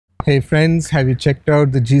Hey friends, have you checked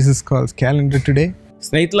out the Jesus Calls calendar today?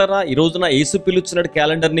 స్నేహితులారా, ఈ రోజున యేసు పిలుచున్న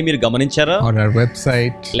calendar ని మీరు గమనించారా? On our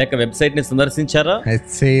website, లేక వెబ్సైట్ ని సందర్శించారా? it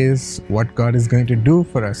says what God is going to do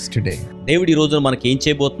for us today. దేవుడు ఈ రోజున మనకి ఏం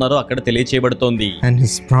చేయబోతున్నారో అక్కడ తెలియచేయబడుతోంది. And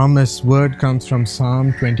his promised word comes from Psalm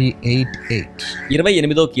 28:8.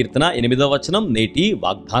 28వ కీర్తన 8వ వచనం నేటి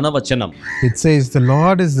వాగ్దాన వచనం. It says the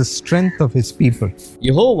Lord is the strength of his people.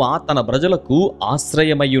 యెహోవా తన ప్రజలకు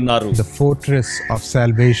ఆశ్రయమయ్యున్నారు. The fortress of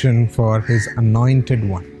salvation for his anointed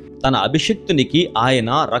one. తన అభిషిక్తునికి ఆయన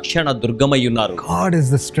రక్షణ దుర్గమయ్యున్నారు. God is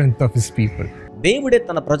the strength of his people. దేవుడే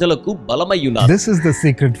తన ప్రజలకు బలమయ్యున్నారు. This is the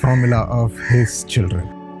secret formula of his children.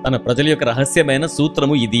 తన ప్రజల యొక్క రహస్యమైన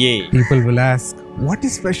సూత్రము ఇదియే. People will ask, what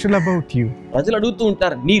is special about you? ప్రజలు అడుగుతూ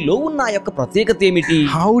ఉంటారు, నీలో ఉన్న ఆ యొక్క ప్రత్యేకత ఏమిటి?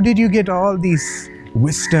 How did you get all these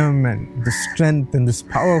wisdom and the strength and this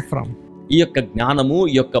power from? ఈ యొక్క జ్ఞానము,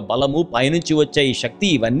 ఈ యొక్క బలము, పైనుంచి వచ్చే ఈ శక్తి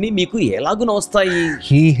ఇవన్నీ మీకు ఎలాగున వస్తాయి?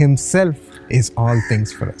 He himself is all things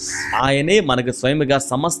for us. ఆయనే మనకు స్వయముగా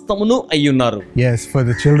సమస్తమును అయ్యున్నారు. Yes, for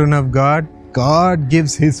the children of God, God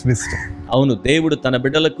gives his wisdom. అవును, దేవుడు తన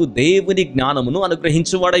బిడ్డలకు దేవుని జ్ఞానమును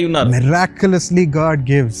అనుగ్రహించువాడై ఉన్నారు. Miraculously God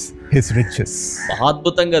gives his riches.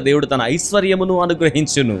 మహాద్భుతంగా దేవుడు తన ఐశ్వర్యమును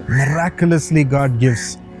అనుగ్రహించును. Miraculously God gives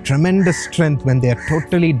tremendous strength when they are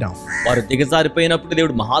totally down. వారు దిగజారిపోయినప్పుడు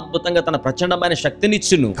దేవుడు మహాద్భుతంగా తన ప్రచండమైన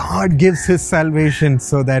శక్తినిచ్చును. God gives his salvation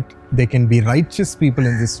so that they can be righteous people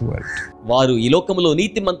in this world. వారు ఈ లోకములో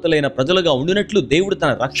నీతిమంతులైన ప్రజలుగా ఉండినట్లు దేవుడు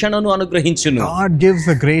తన రక్షణను అనుగ్రహించును. God gives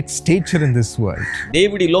a great stature in this world.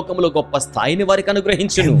 దేవుడి లోకములో గొప్ప స్థాయిని వారికి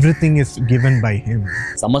అనుగ్రహించును. Everything is given by him.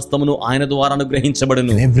 సమస్తమును ఆయన ద్వారా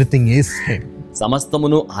అనుగ్రహించబడును. Everything is him.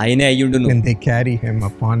 సమస్తమును ఆయనే అయ్యుండును. When they carry him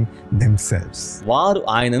upon themselves. వారు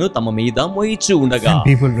ఆయనను తమ మీద మోయిచు ఉండగా. And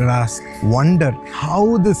people will ask, wonder how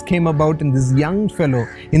this came about in this young fellow,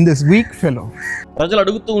 in this weak fellow. ప్రజలు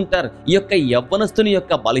అడుగుతూ ఉంటారు, ఈ యొక్క యవ్వనస్తుని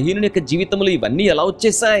యొక్క బలహీనుని యొక్క జీవితంలో ఇవన్నీ ఎలా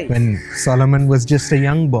వచ్చేసాయి? When Solomon was just a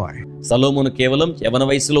young boy, సొలొమోను కేవలం యవ్వన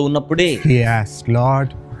వయసులో ఉన్నప్పుడే he asked, Lord,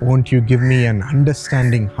 won't you give me an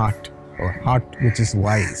understanding heart, or heart which is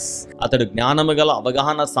wise? అతడు జ్ఞానము గల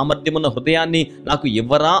అవగాహన సామర్థ్యమున్న హృదయాన్ని నాకు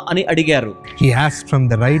ఇవ్వరా అని అడిగారు. He asked from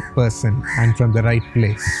the right person and from the right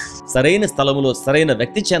place. సరైన స్థలములో సరైన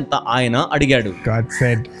వ్యక్తి చెంత ఆయన అడిగాడు. God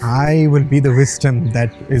said, I will be the wisdom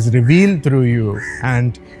that is revealed through you,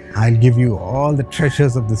 and I'll give you all the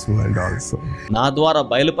treasures of this world also. నా ద్వారా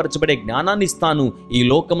బయలుపరచబడే జ్ఞానాన్ని ఇస్తాను, ఈ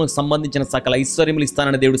లోకముకు సంబంధించిన సకల ఐశ్వర్యములు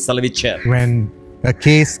ఇస్తానని దేవుడు సెలవిచ్చారు. When a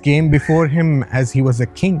case came before him as he was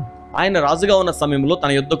a king, ఆయన రాజుగా ఉన్న సమయంలో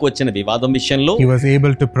తన యుద్ధకు వచ్చిన వివాదం విషయంలో he was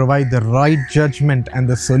able to provide the right judgment and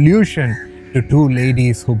the solution to two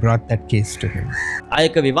ladies who brought that case to him. ఆ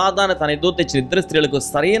యొక్క వివాదాన్ని తన ఎదుట తెచ్చిన ఇద్దరు స్త్రీలకు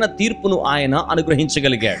సరైన తీర్పును ఆయన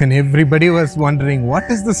అనుగ్రహించగలిగాడు. And everybody was wondering, what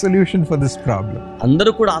is the solution for this problem?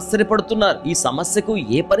 అందరూ కూడా ఆశ్చర్యపడుతున్నారు, ఈ సమస్యకు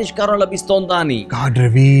ఏ పరిష్కారం లభిస్తోందా అని. God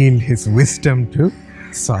revealed his wisdom to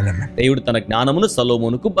Solomon దేవుడు తన జ్ఞానమును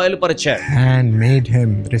సొలొమోనుకు బయలుపరిచాడు. and made him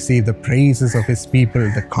receive the praises of his people,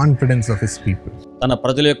 the confidence of his people. తన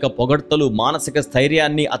ప్రజల యొక్క పొగడ్తలు, మానసిక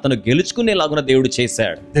స్థైర్యాన్ని అతను గెలుచుకునేలాగున దేవుడు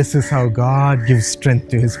చేశాడు. This is how God gives strength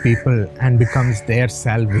to his people and becomes their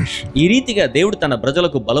salvation. ఈ రీతిగా దేవుడు తన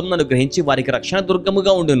ప్రజలకు బలమును అనుగ్రహించి వారికి రక్షణ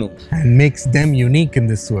దుర్గముగా ఉండును. And makes them unique in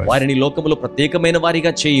this world. వారిని లోకములో ప్రత్యేకమైన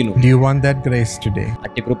వారిగా చేయును. Do you want that grace today?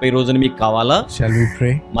 అట్టి కృప ఈ రోజున మీకు కావాలా? Shall we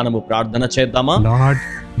pray? మనము ప్రార్థన చేద్దామా? Lord,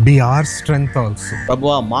 be our strength also.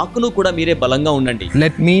 ప్రభువా, మాకును కూడా మీరే బలంగా ఉండండి.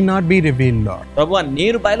 Let me not be revealed, Lord. ప్రభువా,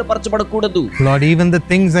 నేను బయలుపరచబడకూడదు. Lord, even the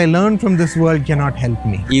things I learned from this world cannot help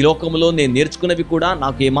me. ఈ లోకములో నేను నేర్చుకున్నవి కూడా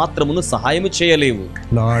నాకు ఏమాత్రమును సహాయము చేయలేవు.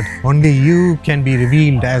 Lord, only you can be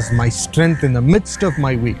revealed as my strength in the midst of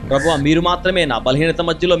my weakness. ప్రభువా, మీరు మాత్రమే నా బలహీనత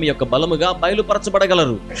మధ్యలో మీ యొక్క బలముగా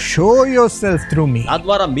బయలుపరచబడగలరు. Show yourself through me. నా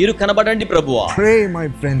ద్వారా మీరు కనబడండి ప్రభువా. Pray, my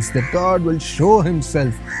friends, that God will show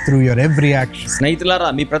himself through your every action. స్నేహితులారా,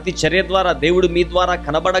 మీ ప్రతి చర్య ద్వారా దేవుడు మీ ద్వారా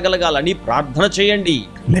కనబడగలగాలని ప్రార్థన చేయండి.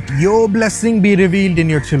 Let your blessing be revealed in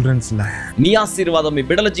your children's life. మీ ఆశీర్వాదం మీ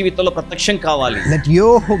బిడ్డల జీవితంలో ప్రత్యక్షం కావాలి. Let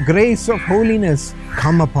your grace of holiness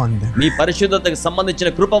come upon them. మీ పరిశుద్ధతకు సంబంధించిన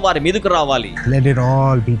కృప వారి మీదకు రావాలి. Let it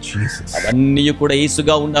all be Jesus. అవన్నీ కూడా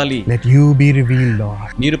యేసుగా ఉండాలి. Let you be revealed, Lord.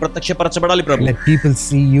 మీరు ప్రత్యక్షపరచబడాలి ప్రభు. Let people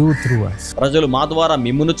see you through us. ప్రజలు మా ద్వారా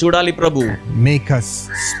మిమ్మును చూడాలి ప్రభు. Make us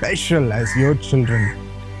special as your children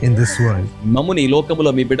in this world. మమ్ముని ఈ లోకములో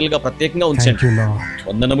మీ బిడ్డలుగా ప్రత్యేకంగా Thank ఉంచండి. you, Lord,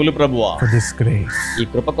 వందనములు ప్రభువా, for this grace. ఈ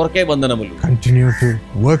కృప కొరకే వందనములు. Continue to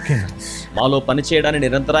work in us. మాలో పని చేయడాన్ని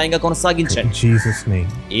నిరంతరాయంగా In కొనసాగించండి. Jesus' name.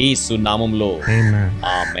 యేసు నామములో Amen.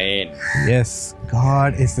 Amen. Yes,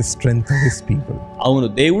 God is the strength of His people. అవును,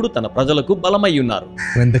 దేవుడు తన ప్రజలకు బలమై ఉన్నారు.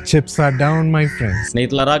 When the chips are down, my friends,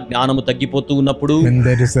 స్నేహితులారా, జ్ఞానము తగ్గిపోతూ ఉన్నప్పుడు, when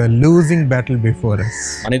there is a losing battle before us,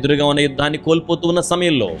 మన ఎదురుగా ఉన్న యుద్ధాన్ని కోల్పోతూ ఉన్న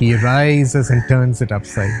సమయంలో He rises and turns it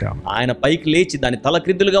upside down. ఆయన పైకి లేచి దాన్ని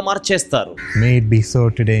తలక్రిందులుగా మార్చేస్తారు. May it be so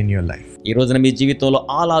today in your life. ఈ రోజున మీ జీవితంలో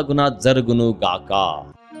అలాగున జరుగును గాక.